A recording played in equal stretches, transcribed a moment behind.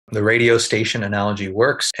the radio station analogy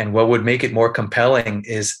works. And what would make it more compelling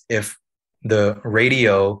is if the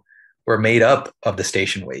radio were made up of the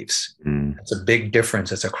station waves. Mm. It's a big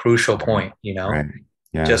difference. It's a crucial Right. point, you know, Right.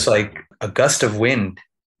 Yeah. just like a gust of wind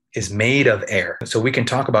is made of air. So we can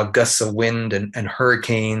talk about gusts of wind and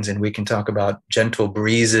hurricanes, and we can talk about gentle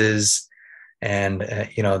breezes and,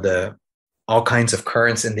 the all kinds of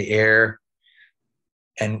currents in the air.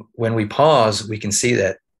 And when we pause, we can see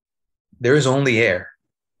that there is only air,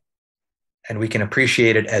 and we can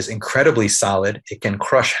appreciate it as incredibly solid. It can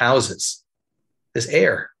crush houses. This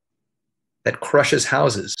air that crushes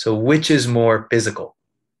houses. So which is more physical?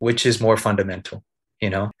 Which is more fundamental?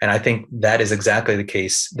 And I think that is exactly the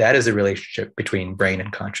case. That is the relationship between brain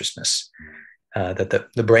and consciousness. That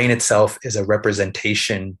the brain itself is a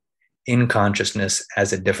representation in consciousness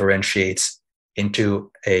as it differentiates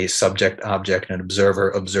into a subject object and observer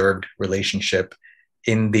observed relationship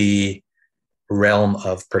in the realm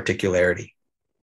of particularity.